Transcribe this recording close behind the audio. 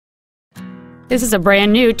This is a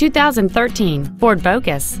brand new 2013 Ford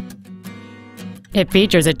Focus. It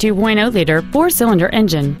features a 2.0-liter four-cylinder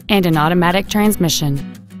engine and an automatic transmission.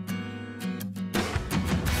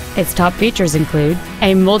 Its top features include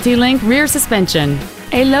a multi-link rear suspension,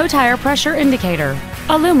 a low tire pressure indicator,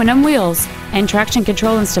 aluminum wheels, and traction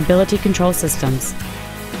control and stability control systems.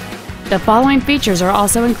 The following features are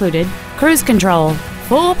also included: cruise control,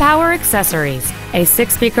 full power accessories, a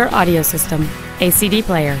 6-speaker audio system, a CD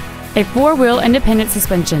player, a 4-wheel independent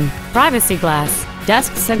suspension, privacy glass,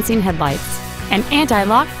 dusk sensing headlights, an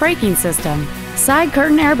anti-lock braking system, side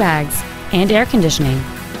curtain airbags, and air conditioning.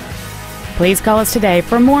 Please call us today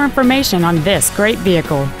for more information on this great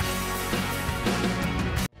vehicle.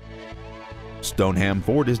 Stoneham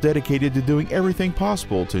Ford is dedicated to doing everything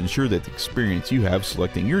possible to ensure that the experience you have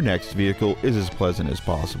selecting your next vehicle is as pleasant as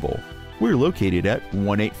possible. We're located at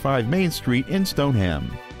 185 Main Street in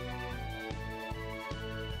Stoneham.